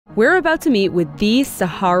We're about to meet with the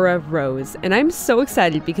Sahara Rose, and I'm so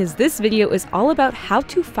excited because this video is all about how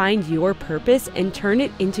to find your purpose and turn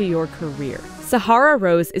it into your career. Sahara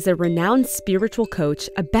Rose is a renowned spiritual coach,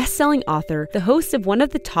 a best-selling author, the host of one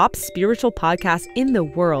of the top spiritual podcasts in the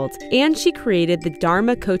world, and she created the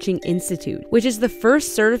Dharma Coaching Institute, which is the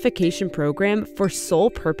first certification program for soul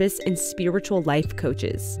purpose and spiritual life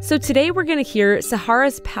coaches. So today we're going to hear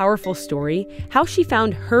Sahara's powerful story, how she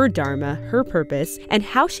found her Dharma, her purpose, and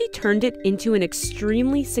how she turned it into an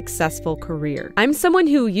extremely successful career. I'm someone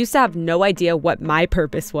who used to have no idea what my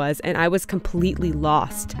purpose was, and I was completely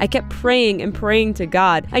lost. I kept praying and praying to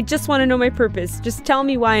God. I just want to know my purpose. Just tell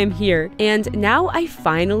me why I'm here. And now I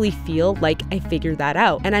finally feel like I figured that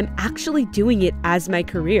out, and I'm actually doing it as my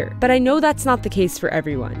career. But I know that's not the case for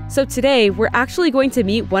everyone. So today, we're actually going to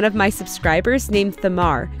meet one of my subscribers named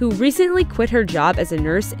Thamar, who recently quit her job as a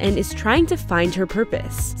nurse and is trying to find her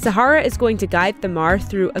purpose. Sahara is going to guide Thamar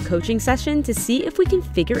through a coaching session to see if we can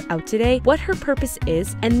figure out today what her purpose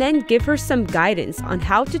is, and then give her some guidance on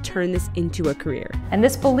how to turn this into a career. And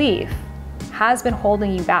this belief has been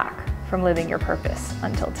holding you back from living your purpose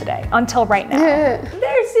until today, until right now. There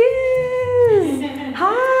she is!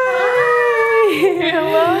 Hi!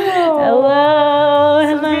 Hello! Hello!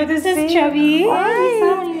 Hello, this is Chubby.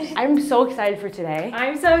 Hi! I'm so excited for today.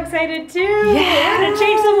 I'm so excited too! Yeah. We're gonna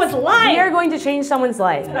change someone's life! We are going to change someone's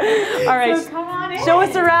life. All right, So come on in. show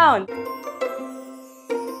us around.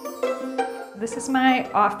 This is my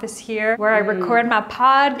office here where I record my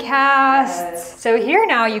podcasts. So here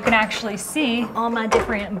now you can actually see all my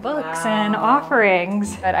different books and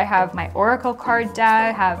offerings. But I have my oracle card deck,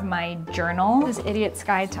 I have my journal. This is Idiot's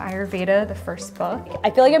Guide to Ayurveda, the first book.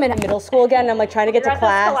 I feel like I'm in middle school again. I'm like trying to get You're to at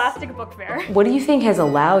class. the Scholastic Book Fair. What do you think has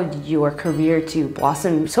allowed your career to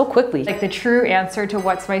blossom so quickly? Like the true answer to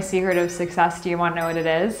what's my secret of success, do you want to know what it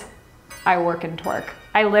is? I work and twerk.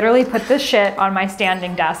 I literally put this shit on my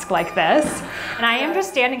standing desk like this, and I am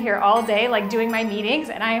just standing here all day, like doing my meetings,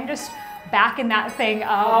 and I am just back in that thing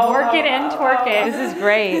of working and twerking. This is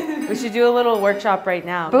great. We should do a little workshop right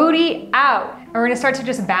now. Booty out. And we're gonna start to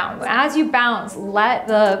just bounce. As you bounce, let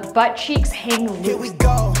the butt cheeks hang loose. Here we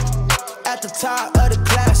go, at the top of the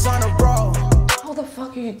class on a roll. How the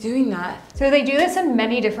fuck are you doing that? So they do this in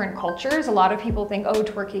many different cultures. A lot of people think, oh,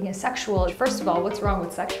 twerking is sexual. First of all, what's wrong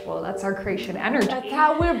with sexual? That's our creation energy. That's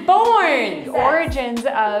how we're born. The origins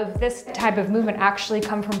of this type of movement actually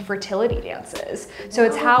come from fertility dances. So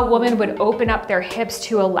it's how women would open up their hips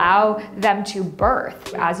to allow them to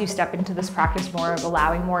birth. As you step into this practice more of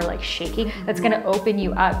allowing more like shaking, that's gonna open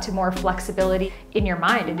you up to more flexibility in your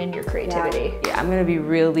mind and in your creativity. Yeah, I'm gonna be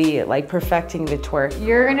really like perfecting the twerk.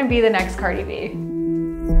 You're gonna be the next Cardi B.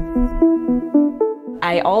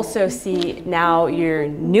 I also see now your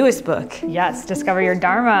newest book. Yes, discover your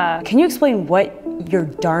dharma. Can you explain what your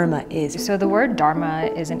dharma is? So the word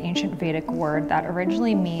dharma is an ancient Vedic word that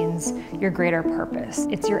originally means your greater purpose.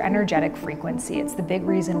 It's your energetic frequency. It's the big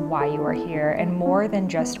reason why you are here. And more than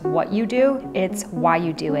just what you do, it's why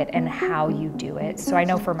you do it and how you do it. So I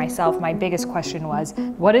know for myself, my biggest question was,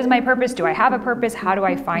 what is my purpose? Do I have a purpose? How do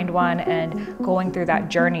I find one? And going through that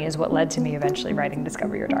journey is what led to me eventually writing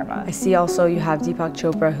Discover Your Dharma. I see also you have Deepak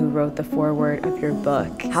Chopra who wrote the foreword of your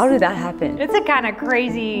book. How did that happen? It's a kind of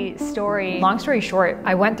crazy story. Long story short,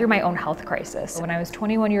 I went through my own health crisis. When I was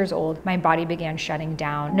 21 years old, my body began shutting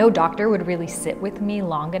down. No doctor would really sit with me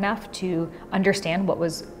long enough to understand what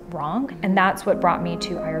was wrong, and that's what brought me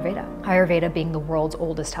to Ayurveda. Ayurveda being the world's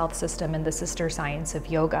oldest health system and the sister science of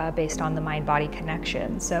yoga based on the mind-body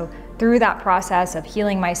connection. So through that process of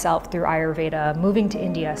healing myself through Ayurveda, moving to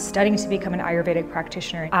India, studying to become an Ayurvedic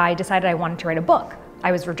practitioner, I decided I wanted to write a book.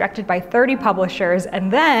 I was rejected by 30 publishers,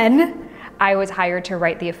 and then I was hired to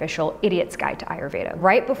write the official Idiot's Guide to Ayurveda.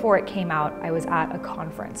 Right before it came out, I was at a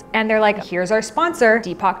conference and they're like, here's our sponsor,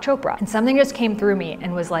 Deepak Chopra. And something just came through me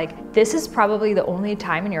and was like, this is probably the only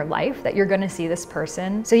time in your life that you're gonna see this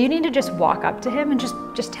person. So you need to just walk up to him and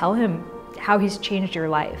just tell him how he's changed your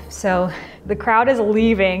life. So the crowd is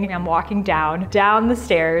leaving. I'm walking down the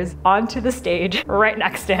stairs, onto the stage, right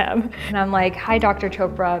next to him. And I'm like, hi, Dr.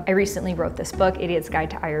 Chopra. I recently wrote this book, Idiot's Guide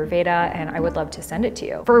to Ayurveda, and I would love to send it to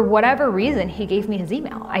you. For whatever reason, he gave me his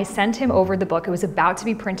email. I sent him over the book. It was about to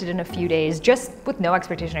be printed in a few days, just with no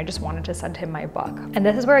expectation. I just wanted to send him my book. And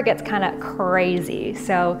this is where it gets kind of crazy.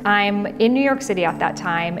 So I'm in New York City at that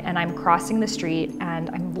time, and I'm crossing the street, and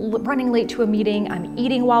I'm running late to a meeting. I'm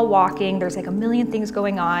eating while walking. There's like a million things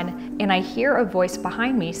going on, and I hear a voice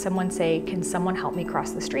behind me, someone say, can someone help me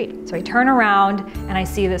cross the street? So I turn around and I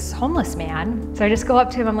see this homeless man. So I just go up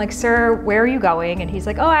to him, I'm like, sir, where are you going? And he's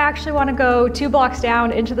like, oh, I actually want to go 2 blocks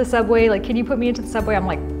down into the subway. Like, can you put me into the subway? I'm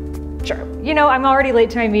like, Sure. You know, I'm already late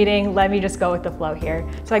to my meeting. Let me just go with the flow here.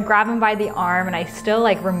 So I grab him by the arm, and I still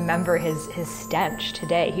like remember his stench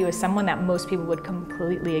today. He was someone that most people would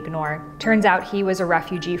completely ignore. Turns out he was a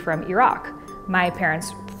refugee from Iraq. My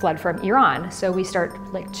parents fled from Iran. So we start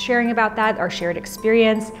like sharing about that, our shared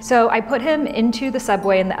experience. So I put him into the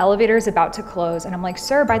subway and the elevator is about to close. And I'm like,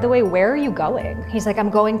 sir, by the way, where are you going? He's like, I'm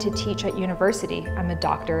going to teach at university. I'm a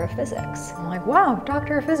doctor of physics. I'm like, wow,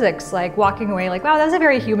 doctor of physics. Like walking away like, wow, that's a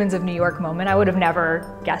very Humans of New York moment. I would have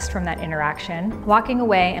never guessed from that interaction. Walking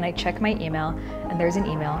away and I check my email and there's an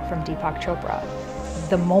email from Deepak Chopra.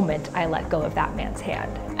 The moment I let go of that man's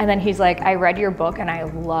hand. And then he's like, I read your book and I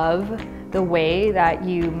love the way that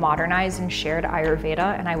you modernized and shared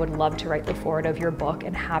Ayurveda, and I would love to write the foreword of your book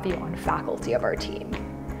and have you on faculty of our team.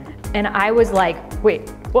 And I was like, wait,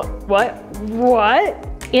 what?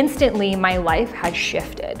 Instantly, my life had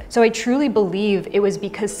shifted. So I truly believe it was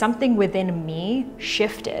because something within me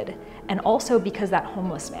shifted, and also because that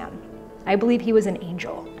homeless man, I believe he was an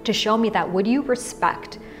angel to show me that would you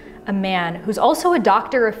respect a man who's also a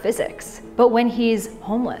doctor of physics, but when he's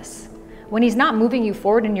homeless, when he's not moving you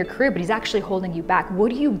forward in your career, but he's actually holding you back,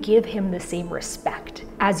 would you give him the same respect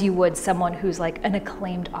as you would someone who's like an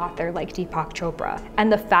acclaimed author like Deepak Chopra? And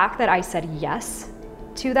the fact that I said yes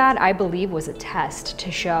to that, I believe was a test to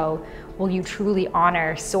show, will you truly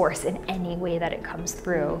honor source in any way that it comes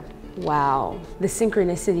through? Wow, the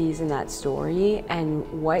synchronicities in that story and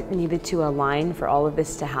what needed to align for all of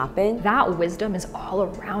this to happen. That wisdom is all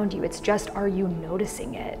around you. It's just, are you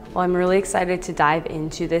noticing it? Well, I'm really excited to dive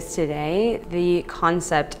into this today, the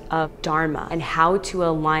concept of dharma and how to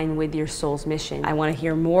align with your soul's mission. I want to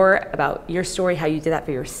hear more about your story, how you did that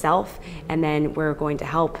for yourself, and then we're going to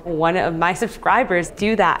help one of my subscribers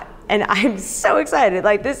do that. And I'm so excited.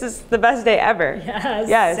 Like, this is the best day ever.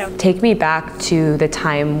 Yes. So, take me back to the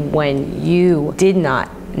time when you did not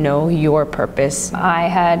know your purpose. I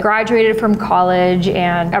had graduated from college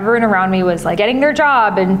and everyone around me was like getting their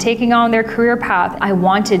job and taking on their career path. I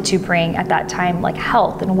wanted to bring at that time like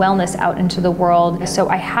health and wellness out into the world. So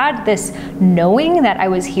I had this knowing that I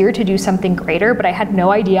was here to do something greater, but I had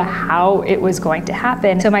no idea how it was going to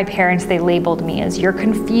happen. So my parents, they labeled me as you're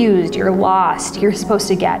confused, you're lost, you're supposed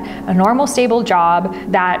to get a normal stable job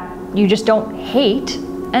that you just don't hate.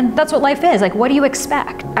 And that's what life is. Like, what do you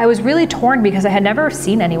expect? I was really torn because I had never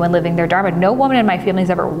seen anyone living their dharma. No woman in my family has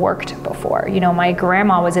ever worked before. You know, my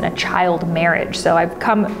grandma was in a child marriage. So I've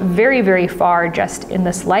come very, very far just in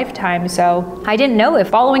this lifetime. So I didn't know if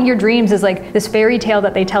following your dreams is like this fairy tale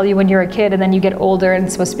that they tell you when you're a kid and then you get older and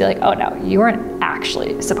it's supposed to be like, oh no, you weren't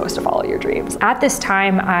actually supposed to follow your dreams. At this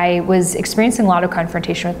time, I was experiencing a lot of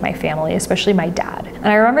confrontation with my family, especially my dad. And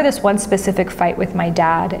I remember this one specific fight with my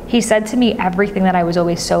dad. He said to me everything that I was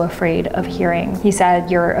always so afraid of hearing. He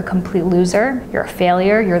said, you're a complete loser, you're a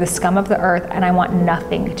failure, you're the scum of the earth, and I want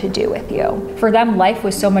nothing to do with you. For them, life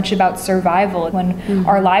was so much about survival. When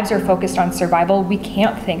our lives are focused on survival, we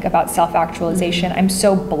can't think about self-actualization. I'm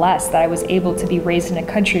so blessed that I was able to be raised in a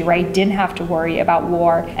country where I didn't have to worry about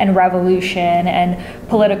war and revolution and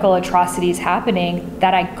political atrocities happening,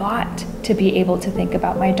 that I got to be able to think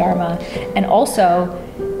about my dharma. And also,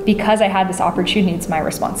 because I had this opportunity, it's my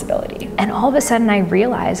responsibility. And all of a sudden I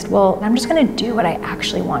realized, well, I'm just gonna do what I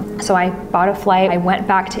actually want. So I bought a flight, I went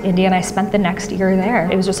back to India and I spent the next year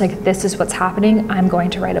there. It was just like, this is what's happening. I'm going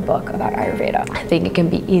to write a book about Ayurveda. I think it can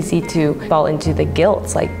be easy to fall into the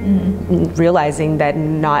guilt, like realizing that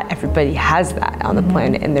not everybody has that on the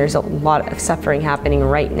planet and there's a lot of suffering happening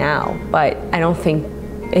right now. But I don't think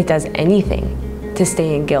it does anything to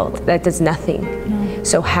stay in guilt. That does nothing.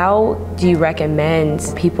 So how do you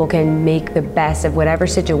recommend people can make the best of whatever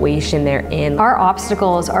situation they're in? Our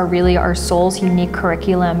obstacles are really our soul's unique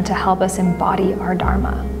curriculum to help us embody our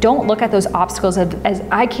dharma. Don't look at those obstacles as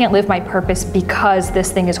I can't live my purpose because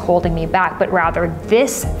this thing is holding me back, but rather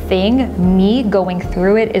this thing, me going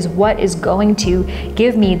through it, is what is going to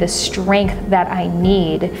give me the strength that I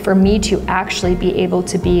need for me to actually be able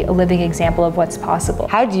to be a living example of what's possible.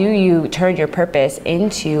 How do you turn your purpose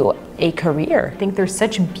into a career? I think there's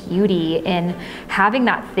such beauty in having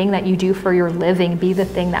that thing that you do for your living be the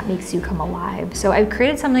thing that makes you come alive. So I've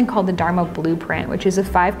created something called the Dharma Blueprint, which is a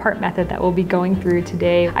 5-part method that we'll be going through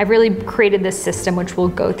today. I've really created this system which we'll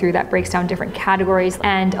go through that breaks down different categories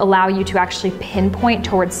and allow you to actually pinpoint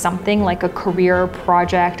towards something like a career,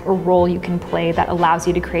 project, or role you can play that allows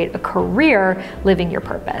you to create a career living your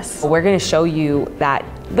purpose. We're going to show you that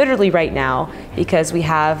literally right now, because we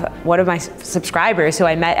have one of my subscribers who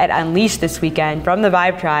I met at Unleash this weekend from the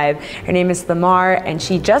Vibe Tribe. Her name is Thamar, and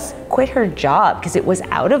she just quit her job because it was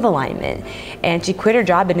out of alignment. And she quit her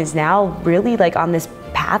job and is now really like on this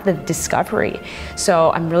path of discovery.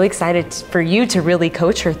 So I'm really excited for you to really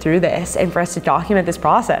coach her through this and for us to document this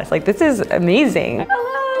process. Like, this is amazing.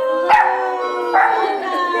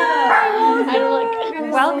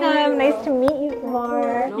 Welcome. Nice to meet you,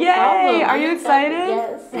 Thamar. Yay! Are you excited?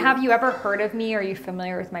 Yes. Have you ever heard of me? Are you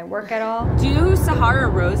familiar with my work at all? Do Sahara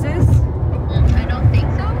Roses? I don't think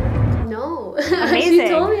so. No. Amazing. She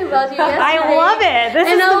told me about you yesterday. I love it. This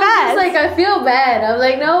is the I was best. just like, I feel bad. I'm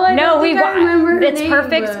like, no, I don't think I remember her it's name,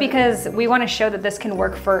 perfect but- because we want to show that this can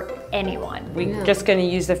work for anyone. We're just going to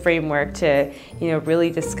use the framework to, really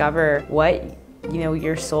discover what,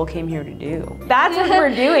 your soul came here to do. That's what we're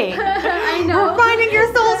doing. I know. We're finding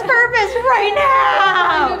your soul's purpose right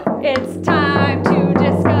now. It's time to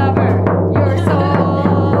discover your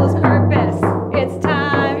soul's purpose. It's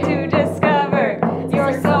time to discover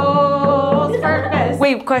your soul's purpose.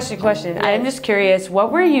 Wait, question. I'm just curious.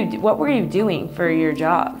 What were you doing for your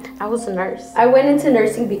job? I was a nurse. I went into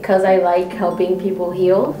nursing because I like helping people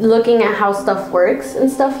heal. Looking at how stuff works and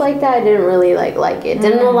stuff like that, I didn't really like it.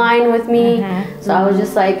 Didn't align with me. So I was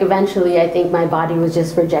just like, eventually I think my body was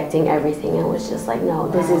just rejecting everything and was just like, no,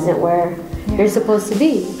 this isn't where you're supposed to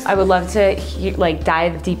be. I would love to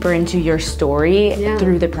dive deeper into your story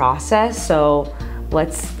through the process. So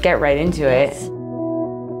let's get right into it.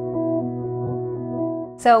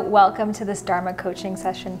 So welcome to this Dharma coaching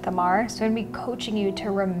session, Thamar. So I'm going to be coaching you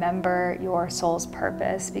to remember your soul's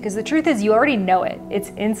purpose, because the truth is you already know it. It's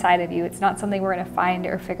inside of you. It's not something we're going to find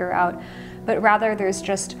or figure out, but rather there's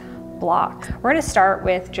just blocks. We're going to start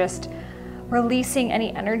with just releasing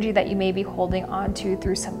any energy that you may be holding on to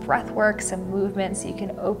through some breath work, some movement, so you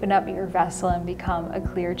can open up your vessel and become a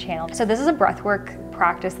clear channel. So this is a breath work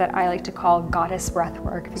practice that I like to call goddess breath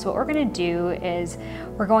work. So what we're going to do is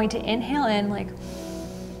we're going to inhale in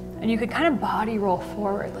and you could kind of body roll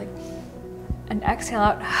forward, and exhale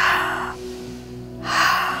out.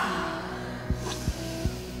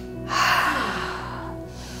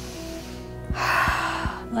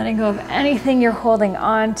 Letting go of anything you're holding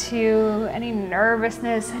on to, any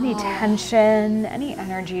nervousness, any tension, any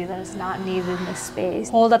energy that is not needed in this space.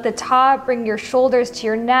 Hold at the top, bring your shoulders to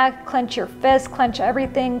your neck, clench your fists, clench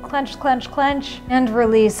everything, clench, and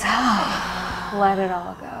release. Let it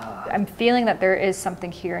all go. I'm feeling that there is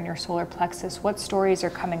something here in your solar plexus. What stories are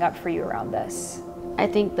coming up for you around this? I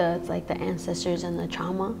think it's like the ancestors and the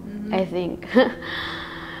trauma. I think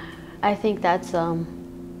that's a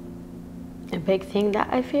big thing that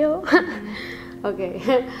I feel. Okay.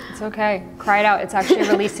 It's okay. Cry it out. It's actually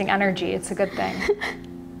releasing energy. It's a good thing.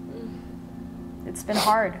 It's been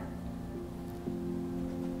hard.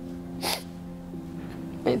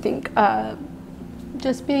 I think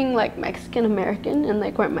just being Mexican American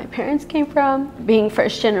and where my parents came from, being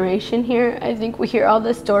first generation here, I think we hear all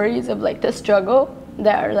the stories of the struggle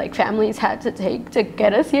that our families had to take to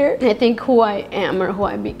get us here. I think who I am or who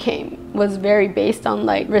I became was very based on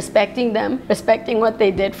respecting them, respecting what they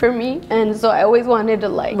did for me. And so I always wanted to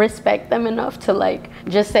respect them enough to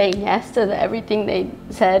just say yes to everything they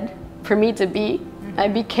said for me to be. I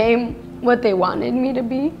became what they wanted me to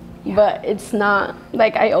be. But it's not,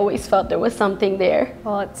 I always felt there was something there.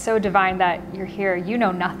 Well, it's so divine that you're here. You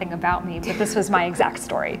know nothing about me, but this was my exact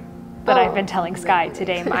story that I've been telling Sky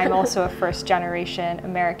today. I'm also a first generation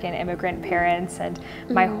American immigrant parents, and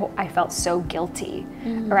I felt so guilty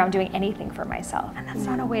around doing anything for myself. And that's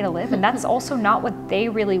not a way to live. And that's also not what they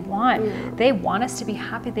really want. They want us to be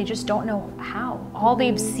happy. They just don't know how. All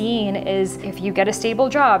they've seen is if you get a stable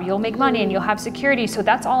job, you'll make money and you'll have security. So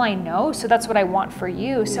that's all I know. So that's what I want for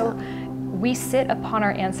you. So we sit upon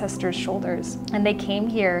our ancestors' shoulders, and they came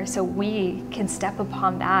here so we can step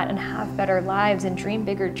upon that and have better lives and dream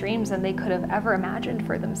bigger dreams than they could have ever imagined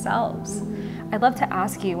for themselves. I'd love to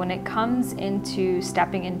ask you, when it comes into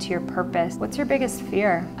stepping into your purpose, what's your biggest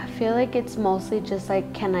fear? I feel it's mostly just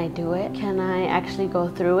can I do it? Can I actually go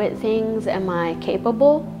through it things? Am I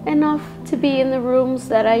capable enough to be in the rooms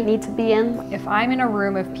that I need to be in? If I'm in a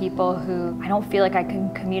room of people who I don't feel like I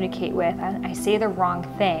can communicate with, and I say the wrong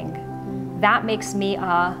thing, that makes me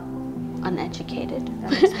uneducated. That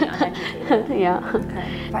makes me uneducated. Yeah.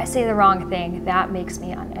 Okay. If I say the wrong thing, that makes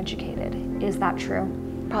me uneducated. Is that true?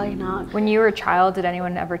 Probably not. When you were a child, did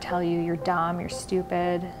anyone ever tell you you're dumb, you're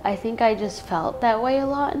stupid? I think I just felt that way a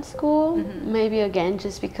lot in school. Maybe again,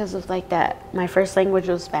 just because of like that, my first language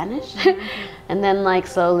was Spanish. And then like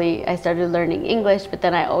slowly I started learning English, but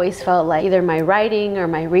then I always felt like either my writing or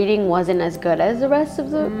my reading wasn't as good as the rest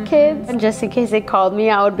of the kids. And just in case they called me,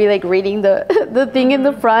 I would be like reading the thing in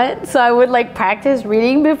the front. So I would like practice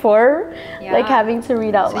reading before like having to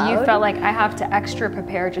read out loud. So you felt like I have to extra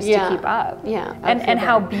prepare just to keep up. Yeah. And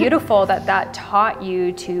how beautiful that taught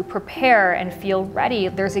you to prepare and feel ready.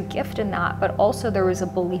 There's a gift in that, but also there was a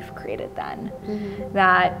belief created then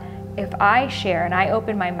that if I share and I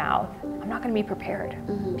open my mouth, I'm not going to be prepared.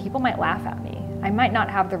 People might laugh at me. I might not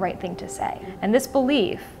have the right thing to say. And this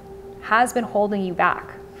belief has been holding you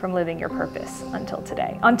back from living your purpose until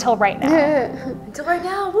today, until right now. Until right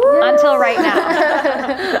now. Woo! Until right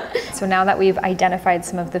now. So now that we've identified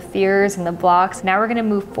some of the fears and the blocks, now we're going to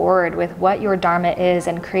move forward with what your dharma is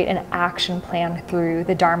and create an action plan through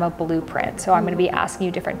the dharma blueprint. So I'm going to be asking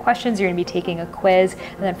you different questions. You're going to be taking a quiz,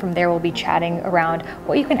 and then from there we'll be chatting around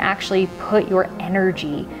what you can actually put your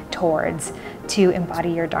energy towards to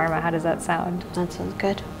embody your dharma. How does that sound? That sounds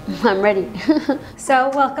good. I'm ready. So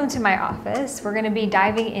welcome to my office. We're going to be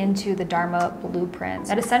diving into the dharma blueprint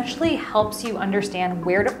that essentially helps you understand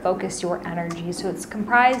where to focus your energy. So it's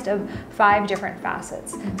comprised of 5 different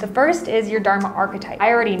facets. The first is your dharma archetype.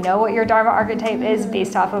 I already know what your dharma archetype is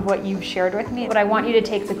based off of what you've shared with me, but I want you to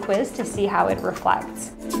take the quiz to see how it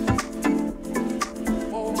reflects.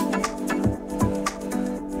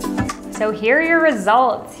 So here are your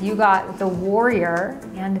results. You got the warrior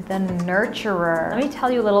and the nurturer. Let me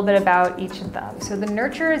tell you a little bit about each of them. So the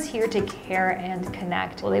nurturer is here to care and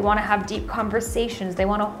connect. Well, they want to have deep conversations. They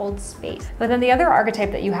want to hold space. But then the other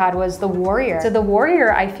archetype that you had was the warrior. So the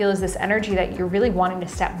warrior, I feel, is this energy that you're really wanting to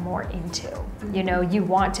step more into. You know, you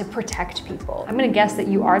want to protect people. I'm going to guess that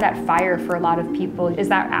you are that fire for a lot of people. Is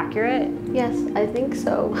that accurate? Yes, I think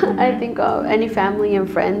so. I think any family and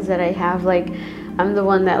friends that I have, like, I'm the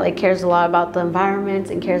one that like cares a lot about the environment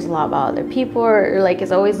and cares a lot about other people, or like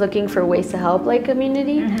is always looking for ways to help like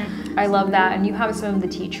community. I love that. And you have some of the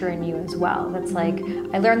teacher in you as well. That's like,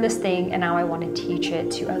 I learned this thing and now I want to teach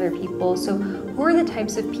it to other people. So who are the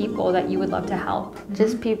types of people that you would love to help?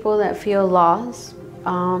 Just people that feel lost,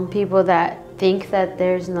 people that think that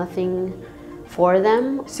there's nothing for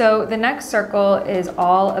them. So the next circle is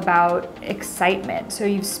all about excitement. So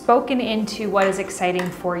you've spoken into what is exciting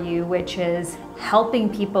for you, which is helping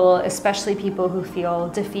people, especially people who feel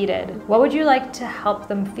defeated. What would you like to help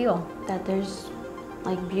them feel? That there's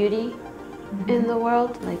like beauty in the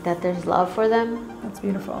world, like that there's love for them. That's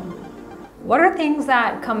beautiful. What are things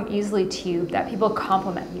that come easily to you that people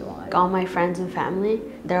compliment you on? All my friends and family,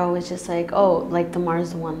 they're always just like, oh, like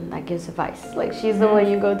Thamar's the one that gives advice. Like she's the one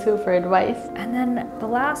you go to for advice. And then the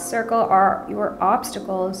last circle are your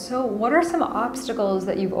obstacles. So what are some obstacles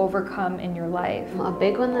that you've overcome in your life? A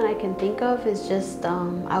big one that I can think of is just,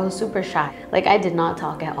 I was super shy. Like I did not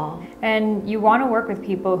talk at all. And you want to work with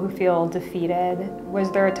people who feel defeated.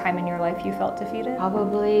 Was there a time in your life you felt defeated?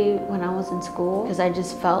 Probably when I was in school, because I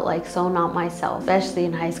just felt like so not myself. Especially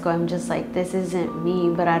in high school, I'm just like, this isn't me,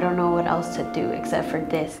 but I don't know what else to do except for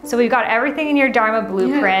this. So we've got everything in your dharma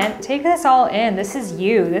blueprint. Take this all in. This is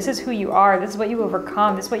you. This is who you are. This is what you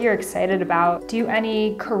overcome. This is what you're excited about. Do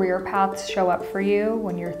any career paths show up for you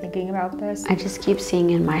when you're thinking about this? I just keep seeing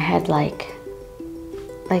in my head like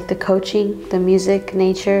the coaching, the music,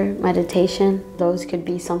 nature, meditation. Those could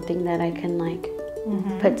be something that I can like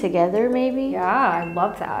put together maybe. Yeah, I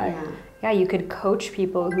love that. Yeah, you could coach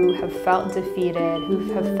people who have felt defeated,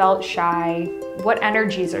 who have felt shy. What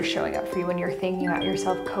energies are showing up for you when you're thinking about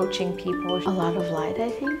yourself coaching people? A lot of light, I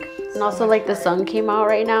think. And also like the sun came out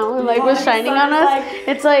right now and like was shining on us.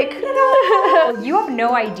 It's like, you have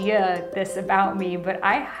no idea this about me, but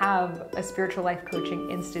I have a spiritual life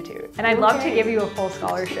coaching institute. And I'd love to give you a full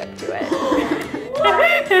scholarship to it.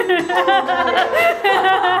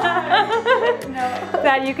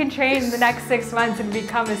 That you can train the next 6 months and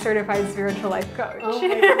become a certified spiritual life coach.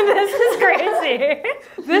 This is crazy.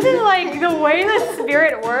 This is like the way the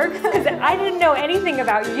spirit works, because I didn't know anything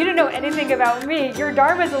about you. You didn't know anything about me. Your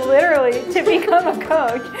dharma is literally to become a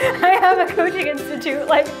coach. I have a coaching institute.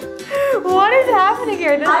 Like, what is happening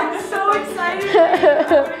here? I'm so excited.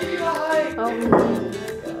 I want to give you a hug. oh.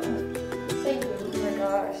 Thank you. Oh my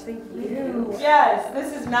gosh. Thank you. Yes,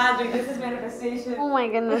 this is magic. This is manifestation. Oh my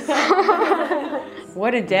goodness.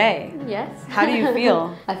 What a day. Yes. How do you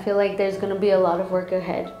feel? I feel like there's gonna be a lot of work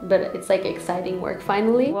ahead, but it's like exciting work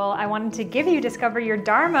finally. Well, I wanted to give you Discover Your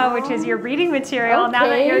Dharma, which is your reading material now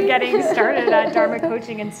that you're getting started at Dharma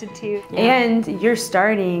Coaching Institute. And you're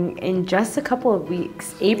starting in just a couple of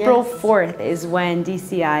weeks. April Yes. 4th is when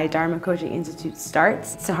DCI, Dharma Coaching Institute,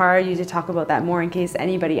 starts. Sahara, you to talk about that more in case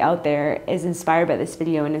anybody out there is inspired by this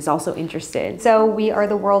video and is also interested. So we are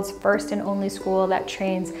the world's first and only school that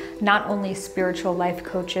trains not only spiritual life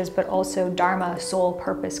coaches, but also Dharma soul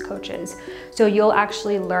purpose coaches. So you'll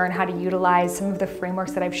actually learn how to utilize some of the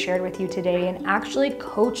frameworks that I've shared with you today and actually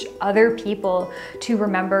coach other people to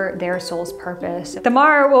remember their soul's purpose.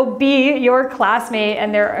 Thamar will be your classmate,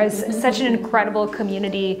 and there is such an incredible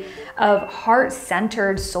community of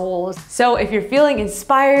heart-centered souls. So if you're feeling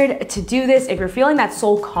inspired to do this, if you're feeling that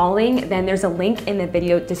soul calling, then there's a link in the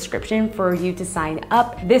video description for you to sign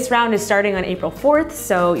up. This round is starting on April 4th,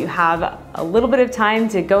 so you have a little bit of time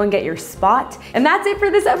to go and get your spot. And that's it for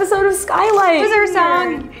this episode of Skylight. Here's our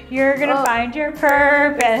song. You're gonna find your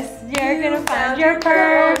purpose. You're gonna find your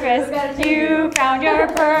purpose. You found your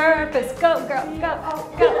purpose. Go, girl, go,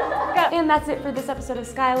 go, go. And that's it for this episode of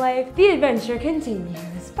Skylight. The adventure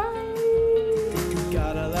continues. Bye.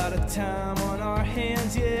 Got a lot of time on our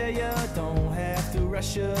hands, yeah, don't have to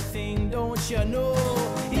rush a thing, don't you know?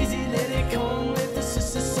 Easy, let it come